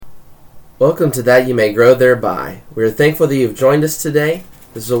Welcome to That You May Grow Thereby. We are thankful that you have joined us today.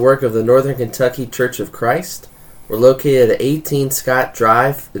 This is a work of the Northern Kentucky Church of Christ. We're located at 18 Scott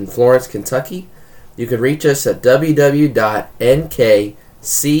Drive in Florence, Kentucky. You can reach us at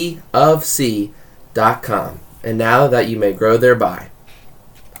www.nkcofc.com. And now that you may grow thereby.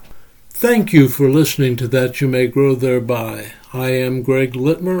 Thank you for listening to That You May Grow Thereby. I am Greg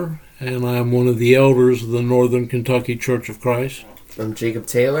Littmer, and I am one of the elders of the Northern Kentucky Church of Christ. I'm Jacob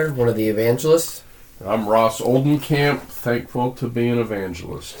Taylor, one of the evangelists. I'm Ross Oldenkamp, thankful to be an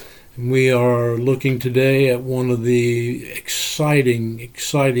evangelist. We are looking today at one of the exciting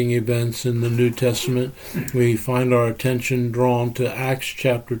events in the New Testament. We find our attention drawn to Acts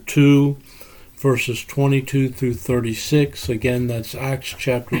chapter 2, verses 22 through 36. Again, that's Acts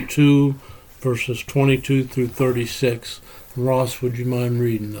chapter 2, verses 22 through 36. Ross, would you mind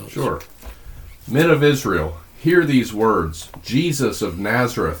reading those? Sure. Men of Israel, hear these words. Jesus of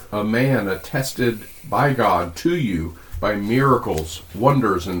Nazareth, a man attested by God to you by miracles,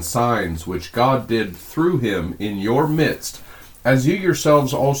 wonders, and signs which God did through him in your midst, as you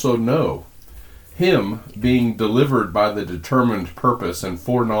yourselves also know. Him, being delivered by the determined purpose and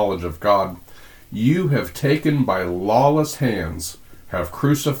foreknowledge of God, you have taken by lawless hands, have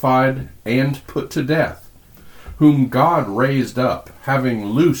crucified and put to death, whom God raised up, having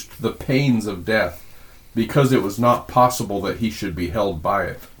loosed the pains of death, because it was not possible that he should be held by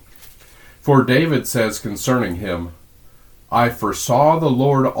it. For David says concerning him, I foresaw the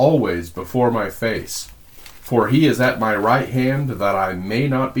Lord always before my face, for he is at my right hand, that I may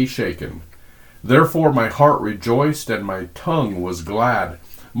not be shaken. Therefore my heart rejoiced, and my tongue was glad.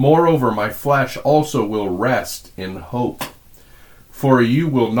 Moreover, my flesh also will rest in hope. For you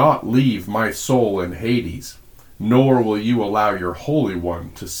will not leave my soul in Hades, nor will you allow your Holy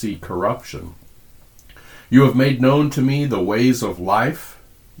One to see corruption. You have made known to me the ways of life.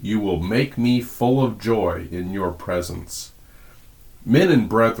 You will make me full of joy in your presence. Men and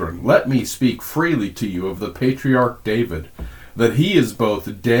brethren, let me speak freely to you of the patriarch David, that he is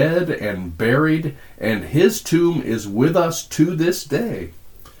both dead and buried, and his tomb is with us to this day.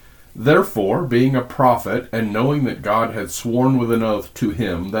 Therefore, being a prophet, and knowing that God had sworn with an oath to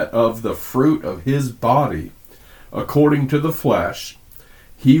him that of the fruit of his body, according to the flesh,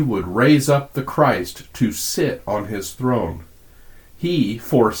 he would raise up the Christ to sit on his throne. He,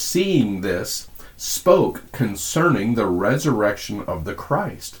 foreseeing this, spoke concerning the resurrection of the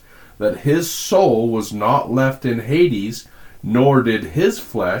Christ, that his soul was not left in Hades, nor did his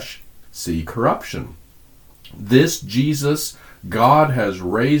flesh see corruption. This Jesus God has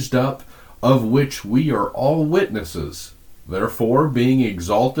raised up, of which we are all witnesses. Therefore, being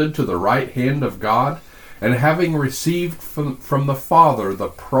exalted to the right hand of God, and having received from the Father the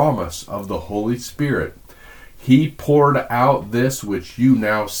promise of the Holy Spirit, he poured out this which you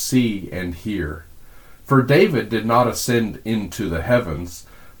now see and hear. For David did not ascend into the heavens,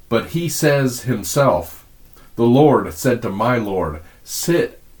 but he says himself, the Lord said to my Lord,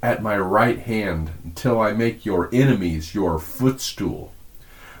 sit at my right hand until I make your enemies your footstool.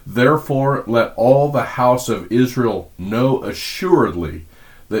 Therefore let all the house of Israel know assuredly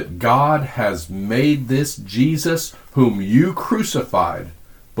that God has made this Jesus, whom you crucified,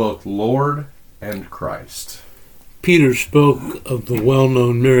 both Lord and Christ. Peter spoke of the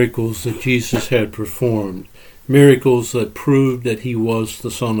well-known miracles that Jesus had performed, miracles that proved that he was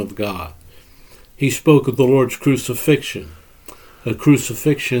the Son of God. He spoke of the Lord's crucifixion, a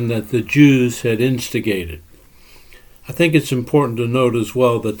crucifixion that the Jews had instigated. I think it's important to note as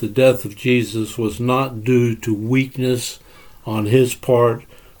well that the death of Jesus was not due to weakness on his part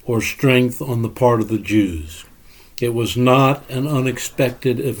or strength on the part of the Jews. It was not an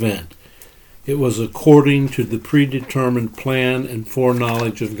unexpected event. It was according to the predetermined plan and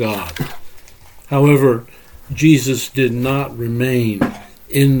foreknowledge of God. However, Jesus did not remain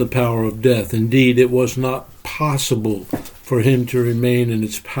in the power of death. Indeed, it was not possible for him to remain in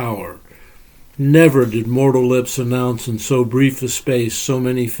its power. Never did mortal lips announce in so brief a space so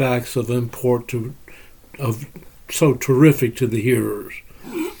many facts of import so terrific to the hearers.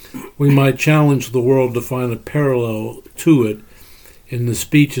 We might challenge the world to find a parallel to it in the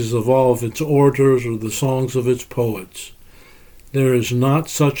speeches of all of its orators or the songs of its poets. There is not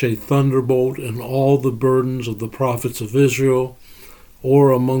such a thunderbolt in all the burdens of the prophets of Israel,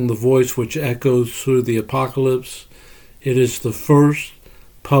 or among the voice which echoes through the apocalypse. It is the first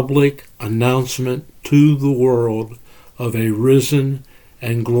public announcement to the world of a risen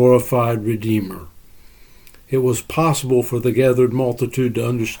and glorified Redeemer. It was possible for the gathered multitude to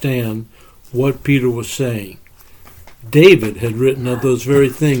understand what Peter was saying. David had written of those very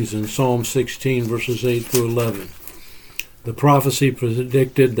things in Psalm 16, verses 8 through 11. The prophecy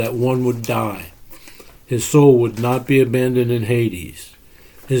predicted that one would die. His soul would not be abandoned in Hades.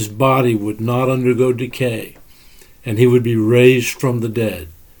 His body would not undergo decay, and he would be raised from the dead.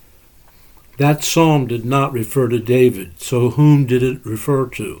 That psalm did not refer to David, so whom did it refer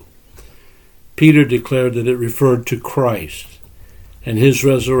to? Peter declared that it referred to Christ and his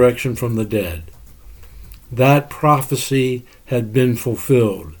resurrection from the dead. That prophecy had been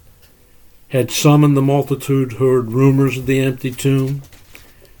fulfilled. Had some in the multitude heard rumors of the empty tomb?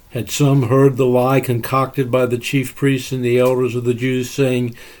 Had some heard the lie concocted by the chief priests and the elders of the Jews,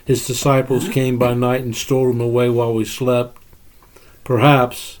 saying, his disciples came by night and stole him away while we slept?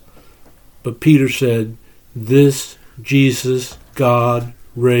 Perhaps, but Peter said, this Jesus God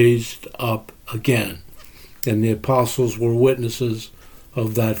raised up again. And the apostles were witnesses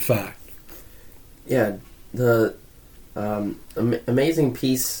of that fact. Yeah, the amazing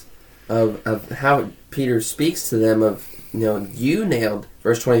piece of how Peter speaks to them of, you nailed,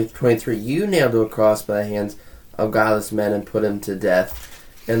 verse 23, you nailed to a cross by the hands of godless men and put him to death.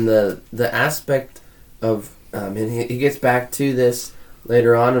 And the aspect of, and he gets back to this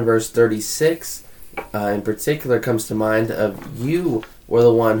later on in verse 36, in particular comes to mind of you were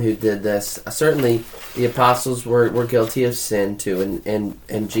the one who did this. Certainly the apostles were guilty of sin too,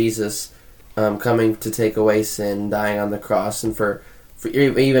 and Jesus coming to take away sin, dying on the cross, and for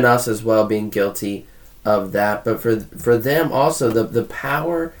even us as well being guilty of that. But for them also, the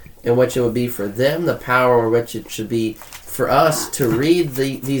power in which it would be for them, the power in which it should be for us to read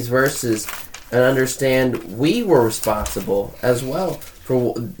these verses and understand we were responsible as well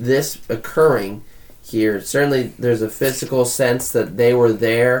for this occurring here. Certainly there's a physical sense that they were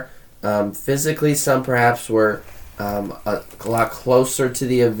there. Physically, some perhaps were a lot closer to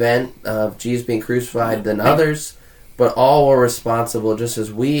the event of Jesus being crucified than others, but all were responsible just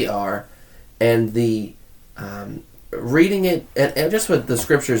as we are. And the reading it, and just with the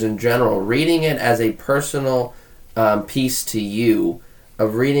scriptures in general, reading it as a personal piece to you,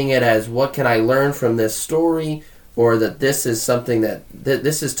 of reading it as what can I learn from this story, or that this is something that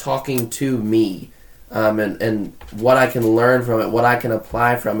this is talking to me, and what I can learn from it, what I can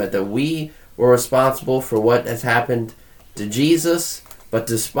apply from it, that we were responsible for what has happened to Jesus, but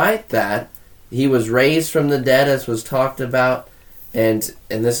despite that, he was raised from the dead, as was talked about, and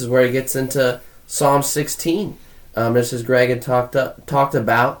this is where it gets into Psalm 16. Just as Greg had talked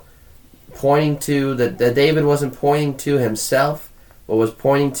about, pointing to that David wasn't pointing to himself, but was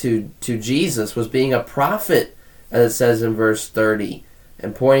pointing to Jesus, was being a prophet, as it says in verse 30,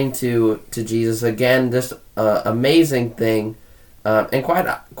 and pointing to Jesus. Again, just amazing thing, and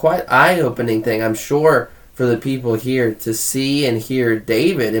quite eye-opening thing, I'm sure, for the people here to see and hear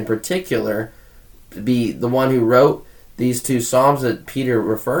David in particular be the one who wrote these two Psalms that Peter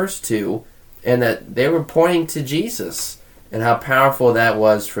refers to, and that they were pointing to Jesus and how powerful that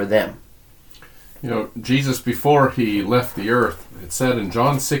was for them. Jesus, before he left the earth, it said in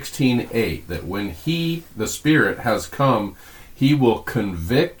John 16:8 that when he, the Spirit, has come, he will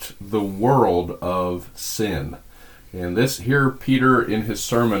convict the world of sin. And this here, Peter, in his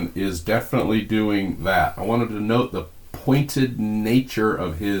sermon, is definitely doing that. I wanted to note the pointed nature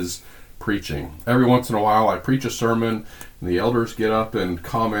of his preaching. Every once in a while I preach a sermon and the elders get up and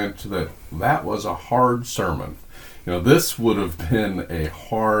comment that was a hard sermon. This would have been a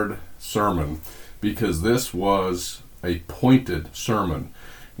hard sermon because this was a pointed sermon.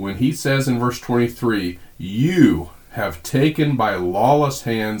 When he says in verse 23, you have taken by lawless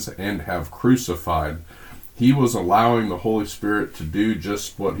hands and have crucified, he was allowing the Holy Spirit to do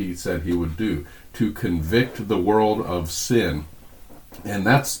just what he said he would do, to convict the world of sin. And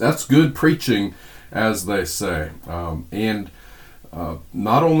that's good preaching, as they say. And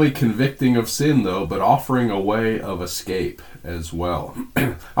not only convicting of sin, though, but offering a way of escape as well.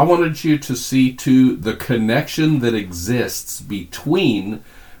 I wanted you to see, too, the connection that exists between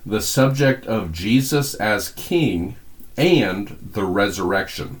the subject of Jesus as king and the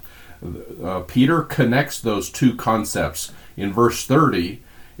resurrection. Peter connects those two concepts. In verse 30,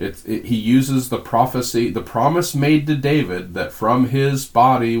 he uses the prophecy, the promise made to David that from his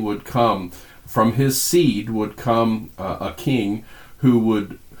body would come, from his seed would come a king who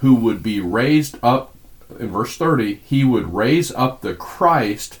would be raised up. In verse 30, he would raise up the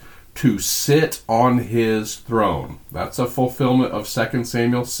Christ to sit on his throne. That's a fulfillment of 2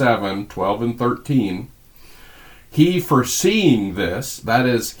 Samuel 7:12 and 13. He foreseeing this, that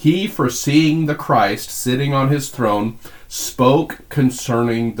is, he foreseeing the Christ sitting on his throne, spoke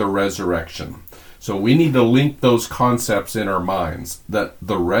concerning the resurrection. So we need to link those concepts in our minds, that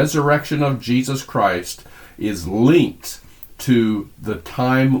the resurrection of Jesus Christ is linked to the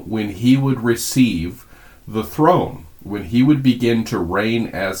time when he would receive the throne. when he would begin to reign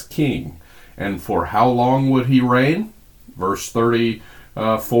as king. And for how long would he reign? Verse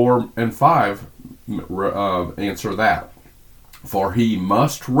 34 and 5 answer that. For he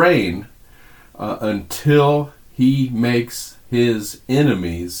must reign until he makes his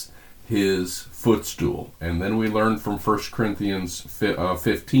enemies his footstool. And then we learn from 1 Corinthians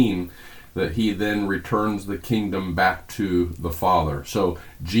 15 that he then returns the kingdom back to the Father. So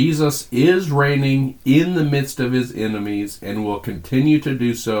Jesus is reigning in the midst of his enemies and will continue to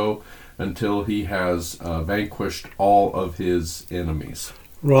do so until he has vanquished all of his enemies.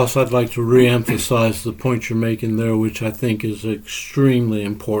 Ross, I'd like to re-emphasize the point you're making there, which I think is extremely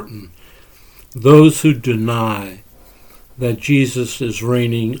important. Those who deny that Jesus is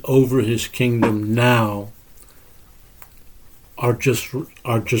reigning over his kingdom now are just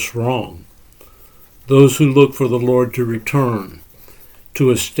wrong. Those who look for the Lord to return,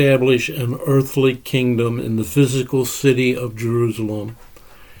 to establish an earthly kingdom in the physical city of Jerusalem,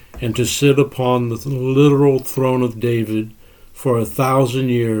 and to sit upon the literal throne of David for 1,000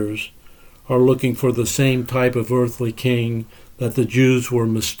 years, are looking for the same type of earthly king that the Jews were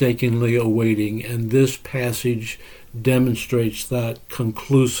mistakenly awaiting, and this passage demonstrates that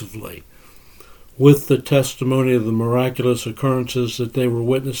conclusively. With the testimony of the miraculous occurrences that they were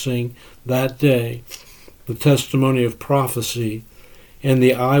witnessing that day, the testimony of prophecy, and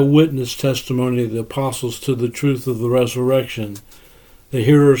the eyewitness testimony of the apostles to the truth of the resurrection, the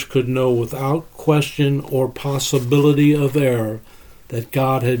hearers could know without question or possibility of error that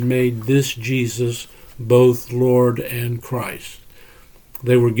God had made this Jesus both Lord and Christ.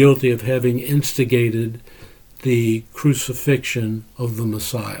 They were guilty of having instigated the crucifixion of the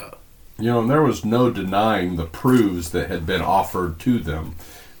Messiah. You know, and there was no denying the proofs that had been offered to them.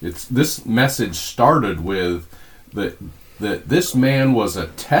 This message started with that this man was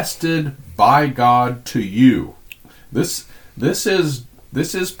attested by God to you. This is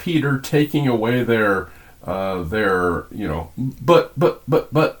Peter taking away their but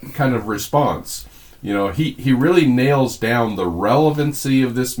kind of response. You know, he really nails down the relevancy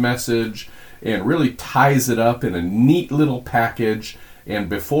of this message and really ties it up in a neat little package. And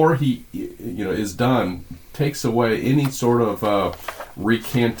before he, is done, takes away any sort of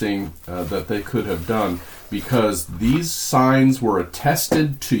recanting that they could have done, because these signs were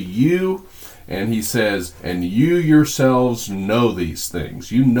attested to you. And he says, and you yourselves know these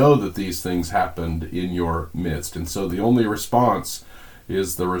things. You know that these things happened in your midst. And so the only response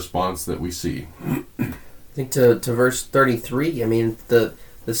is the response that we see. I think to verse 33, I mean, the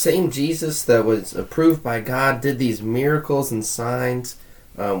same Jesus that was approved by God, did these miracles and signs,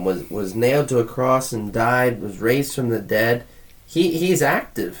 was nailed to a cross and died, was raised from the dead. He's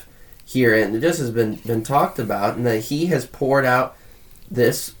active here, and it just has been talked about, and that he has poured out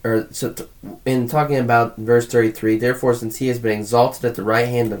this, in talking about verse 33, therefore, since he has been exalted at the right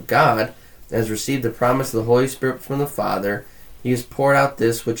hand of God, and has received the promise of the Holy Spirit from the Father, he has poured out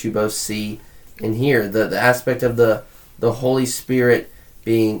this which you both see and hear. The aspect of the Holy Spirit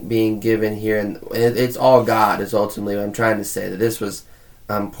being given here, and it's all God is ultimately what I'm trying to say. That this was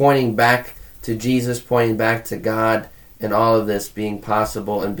pointing back to Jesus, pointing back to God, and all of this being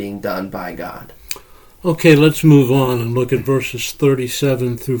possible and being done by God. Okay, let's move on and look at verses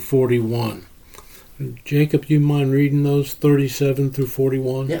 37 through 41. Jacob, do you mind reading those 37 through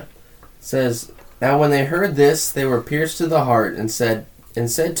 41? Yeah. It says, now when they heard this, they were pierced to the heart, and said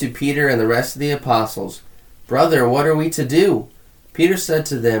to Peter and the rest of the apostles, Brother, what are we to do? Peter said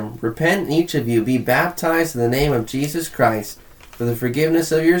to them, Repent, each of you, be baptized in the name of Jesus Christ for the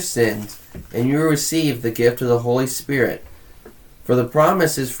forgiveness of your sins, and you will receive the gift of the Holy Spirit. For the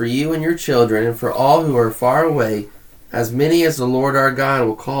promise is for you and your children, and for all who are far away, as many as the Lord our God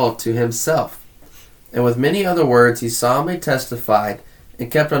will call to himself. And with many other words he solemnly testified,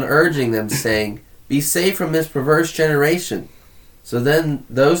 and kept on urging them, saying, Be saved from this perverse generation. So then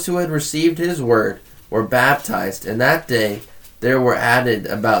those who had received his word were baptized, and that day there were added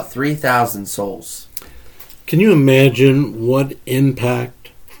about 3,000 souls. Can you imagine what impact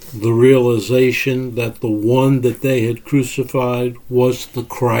the realization that the one that they had crucified was the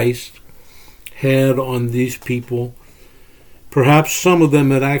Christ had on these people? Perhaps some of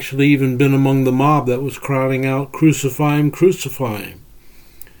them had actually even been among the mob that was crowding out, Crucify him, crucify him.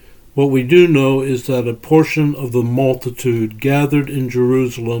 What we do know is that a portion of the multitude gathered in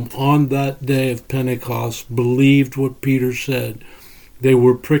Jerusalem on that day of Pentecost believed what Peter said. They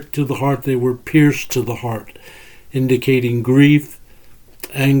were pricked to the heart, they were pierced to the heart, indicating grief,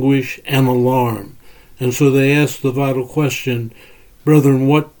 anguish, and alarm. And so they asked the vital question, Brethren,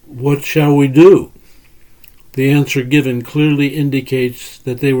 what shall we do? The answer given clearly indicates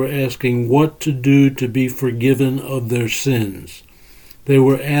that they were asking what to do to be forgiven of their sins. They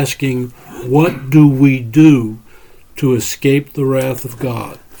were asking, what do we do to escape the wrath of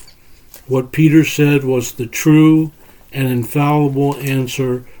God? What Peter said was the true and infallible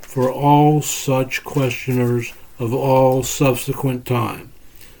answer for all such questioners of all subsequent time.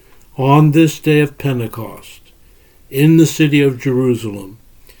 On this day of Pentecost, in the city of Jerusalem,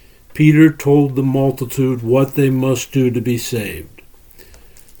 Peter told the multitude what they must do to be saved.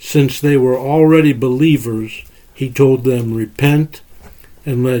 Since they were already believers, he told them, "Repent,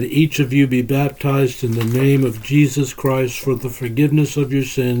 and let each of you be baptized in the name of Jesus Christ for the forgiveness of your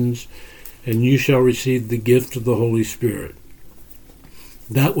sins, and you shall receive the gift of the Holy Spirit."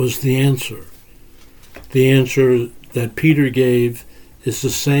 That was the answer. The answer that Peter gave is the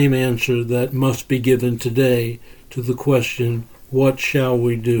same answer that must be given today to the question, what shall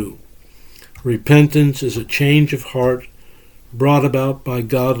we do? Repentance is a change of heart brought about by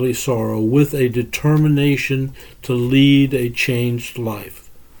godly sorrow with a determination to lead a changed life.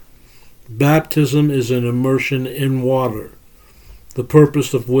 Baptism is an immersion in water, the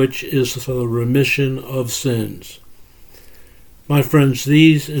purpose of which is the remission of sins. My friends,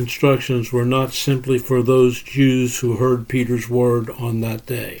 these instructions were not simply for those Jews who heard Peter's word on that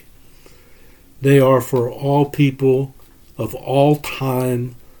day. They are for all people of all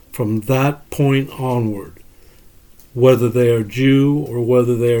time from that point onward, whether they are Jew or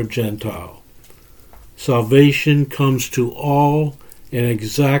whether they are Gentile. Salvation comes to all in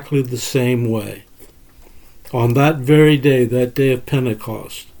exactly the same way. On that very day, that day of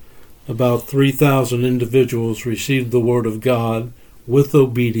Pentecost, about 3,000 individuals received the Word of God with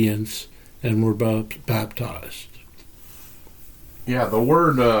obedience and were baptized. Yeah, the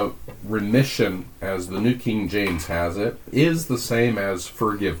word remission, as the New King James has it, is the same as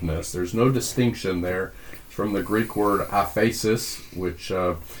forgiveness. There's no distinction there. It's from the Greek word aphesis, which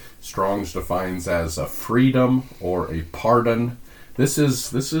Strong's defines as a freedom or a pardon. This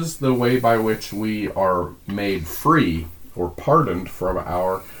is the way by which we are made free or pardoned from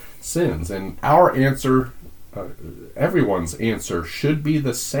our sins. And our answer, everyone's answer, should be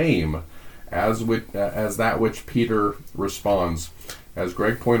the same as that which Peter responds. As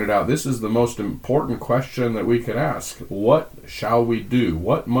Greg pointed out, this is the most important question that we could ask. What shall we do?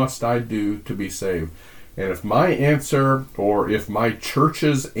 What must I do to be saved? And if my answer, or if my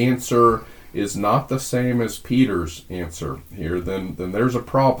church's answer, is not the same as Peter's answer here, then there's a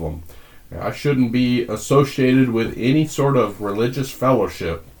problem. I shouldn't be associated with any sort of religious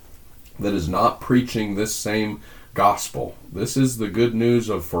fellowship that is not preaching this same gospel. This is the good news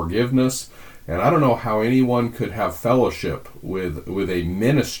of forgiveness, and I don't know how anyone could have fellowship with a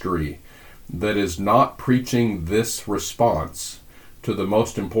ministry that is not preaching this response to the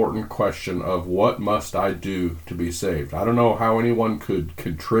most important question of what must I do to be saved. I don't know how anyone could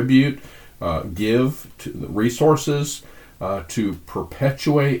contribute, give to the resources to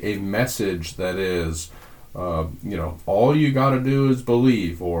perpetuate a message that is, all you got to do is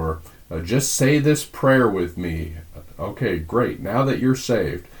believe, or just say this prayer with me. Okay, great. Now that you're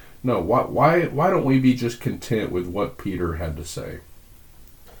saved. No, why don't we be just content with what Peter had to say?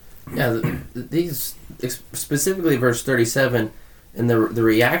 Yeah, these specifically verse 37 and the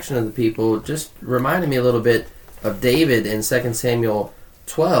reaction of the people just reminded me a little bit of David in 2 Samuel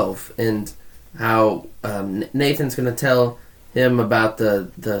 12 and how Nathan's going to tell him about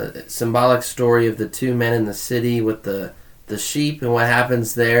the symbolic story of the two men in the city with the sheep and what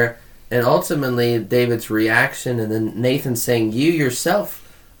happens there. And ultimately, David's reaction, and then Nathan saying, "You yourself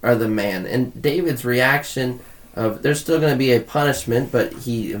are the man." And David's reaction of, there's still going to be a punishment, but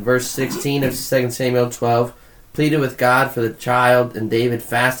he, in verse 16 of 2 Samuel 12, pleaded with God for the child, and David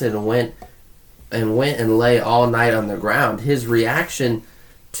fasted and went and lay all night on the ground. His reaction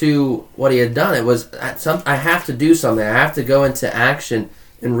to what he had done, it was, I have to do something. I have to go into action,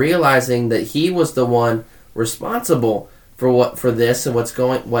 and realizing that he was the one responsible for this and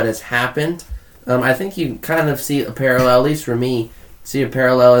what has happened. I think you kind of see a parallel, at least for me, see a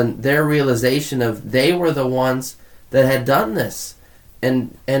parallel in their realization of they were the ones that had done this,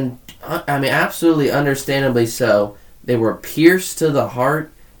 and I mean, absolutely understandably so. They were pierced to the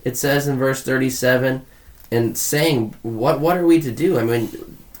heart, it says in verse 37, and saying, "What are we to do? I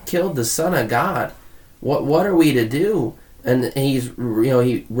mean, killed the Son of God. What are we to do?" And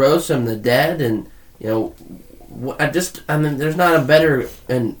he rose from the dead, and there's not a better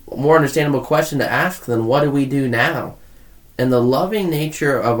and more understandable question to ask than what do we do now? And the loving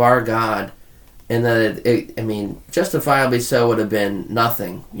nature of our God, and that justifiably so, would have been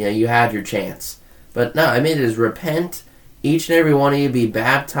nothing. You had your chance. But no, it is repent, each and every one of you be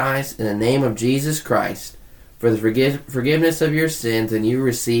baptized in the name of Jesus Christ for the forgiveness of your sins, and you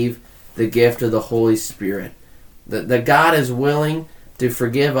receive the gift of the Holy Spirit. That God is willing to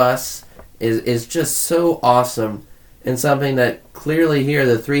forgive us is just so awesome, and something that clearly here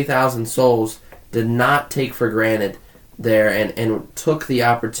the 3,000 souls did not take for granted there, and took the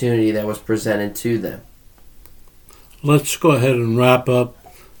opportunity that was presented to them. Let's go ahead and wrap up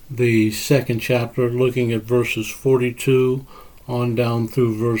the second chapter, looking at verses 42 on down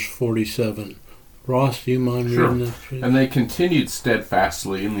through verse 47. Ross, do you mind reading this, please? And they continued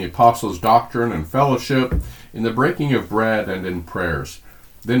steadfastly in the apostles' doctrine and fellowship, in the breaking of bread and in prayers.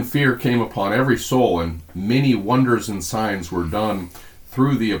 Then fear came upon every soul, and many wonders and signs were done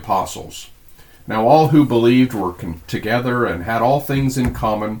through the apostles. Now all who believed were together and had all things in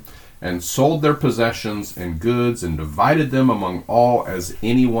common, and sold their possessions and goods, and divided them among all as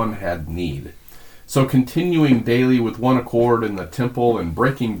anyone had need. So continuing daily with one accord in the temple, and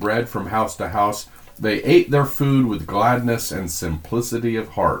breaking bread from house to house, they ate their food with gladness and simplicity of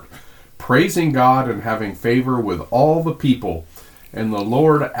heart, praising God and having favor with all the people. And the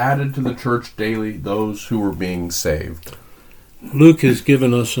Lord added to the church daily those who were being saved. Luke has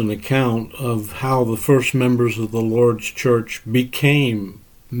given us an account of how the first members of the Lord's church became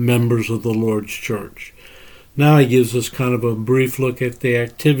members of the Lord's church. Now he gives us kind of a brief look at the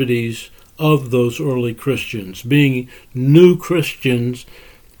activities of those early Christians. Being new Christians,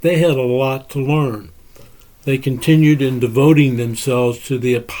 they had a lot to learn. They continued in devoting themselves to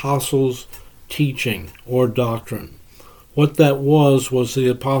the apostles' teaching or doctrine. What that was the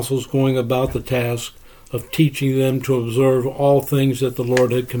apostles going about the task of teaching them to observe all things that the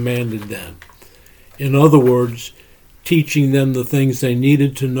Lord had commanded them. In other words, teaching them the things they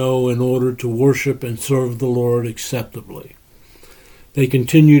needed to know in order to worship and serve the Lord acceptably. They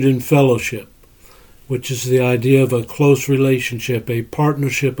continued in fellowship, which is the idea of a close relationship, a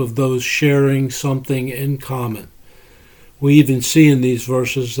partnership of those sharing something in common. We even see in these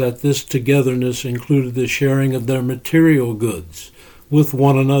verses that this togetherness included the sharing of their material goods with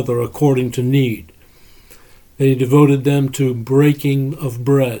one another according to need. They devoted them to breaking of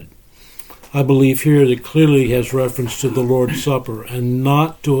bread. I believe here it clearly has reference to the Lord's Supper and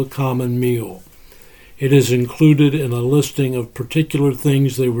not to a common meal. It is included in a listing of particular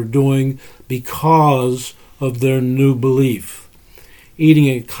things they were doing because of their new belief. Eating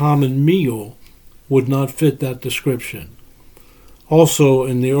a common meal would not fit that description. Also,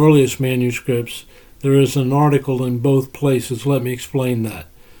 in the earliest manuscripts, there is an article in both places. Let me explain that.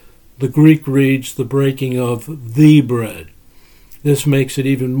 The Greek reads the breaking of the bread. This makes it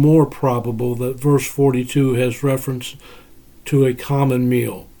even more probable that verse 42 has reference to a common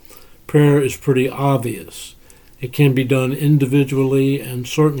meal. Prayer is pretty obvious. It can be done individually and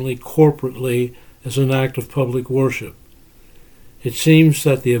certainly corporately as an act of public worship. It seems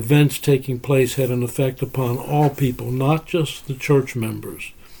that the events taking place had an effect upon all people, not just the church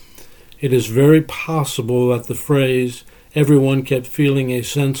members. It is very possible that the phrase, "everyone kept feeling a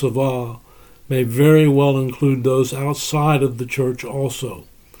sense of awe," may very well include those outside of the church also.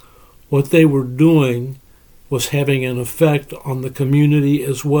 What they were doing was having an effect on the community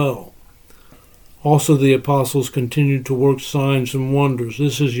as well. Also, the apostles continued to work signs and wonders.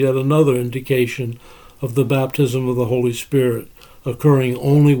 This is yet another indication of the baptism of the Holy Spirit, occurring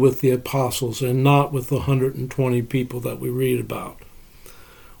only with the apostles and not with the 120 people that we read about.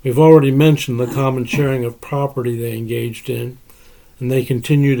 We've already mentioned the common sharing of property they engaged in, and they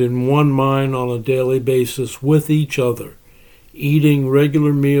continued in one mind on a daily basis with each other, eating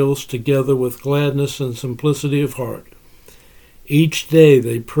regular meals together with gladness and simplicity of heart. Each day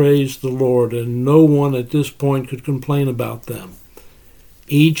they praised the Lord, and no one at this point could complain about them.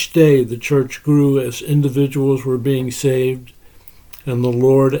 Each day the church grew as individuals were being saved, and the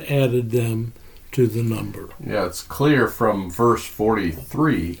Lord added them to the number. Yeah, it's clear from verse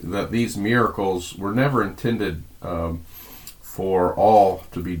 43 that these miracles were never intended for all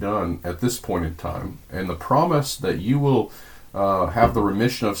to be done at this point in time. And the promise that you will have the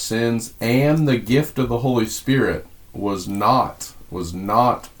remission of sins and the gift of the Holy Spirit was not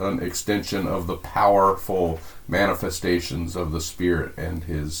an extension of the powerful manifestations of the Spirit and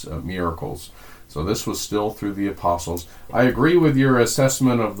his miracles. So this was still through the apostles. I agree with your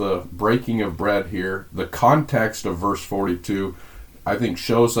assessment of the breaking of bread here. The context of verse 42, I think,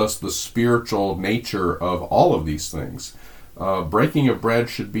 shows us the spiritual nature of all of these things. Breaking of bread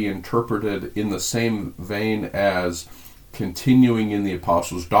should be interpreted in the same vein as continuing in the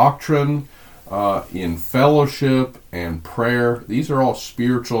apostles' doctrine, in fellowship and prayer. These are all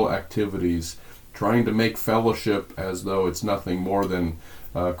spiritual activities, trying to make fellowship as though it's nothing more than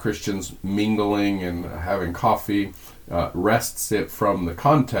Christians mingling and having coffee, wrests it from the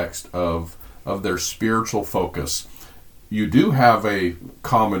context of of their spiritual focus. You do have a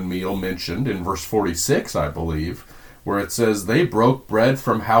common meal mentioned in verse 46, I believe, where it says they broke bread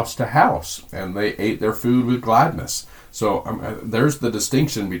from house to house and they ate their food with gladness. So there's the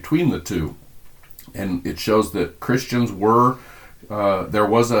distinction between the two. And it shows that Christians were, there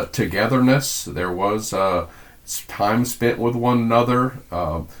was a togetherness, there was time spent with one another.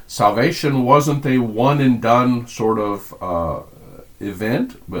 Salvation wasn't a one and done sort of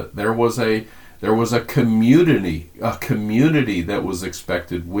event, but there was a community that was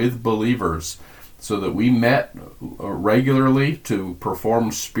expected with believers, so that we met regularly to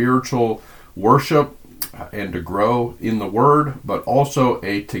perform spiritual worship and to grow in the Word, but also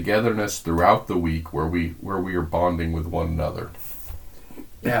a togetherness throughout the week where we are bonding with one another.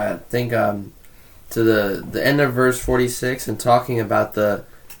 Yeah, I think to the end of verse 46 and talking about the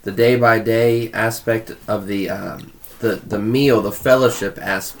day by day aspect of the meal, the fellowship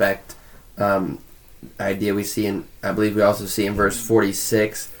aspect idea we see in, I believe we also see in verse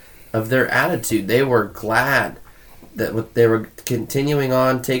 46 of their attitude. They were glad that they were continuing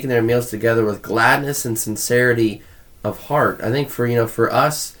on taking their meals together with gladness and sincerity of heart. I think for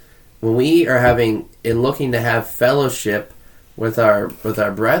us, when we are looking to have fellowship with our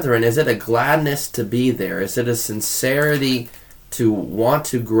brethren, is it a gladness to be there? Is it a sincerity to want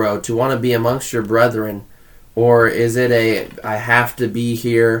to grow, to want to be amongst your brethren? Or is it I have to be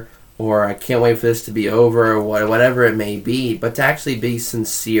here, or I can't wait for this to be over, or whatever it may be, but to actually be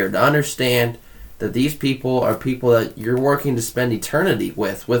sincere, to understand that these people are people that you're working to spend eternity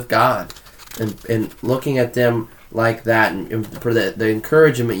with God, and looking at them like that, and for the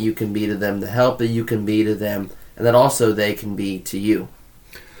encouragement you can be to them, the help that you can be to them, and that also they can be to you.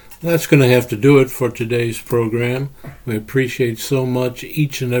 That's going to have to do it for today's program. We appreciate so much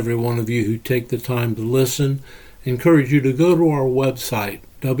each and every one of you who take the time to listen. I encourage you to go to our website,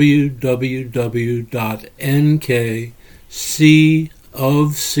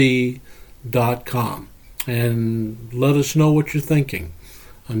 www.nkcofc.com, and let us know what you're thinking.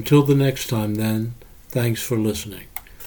 Until the next time then, thanks for listening.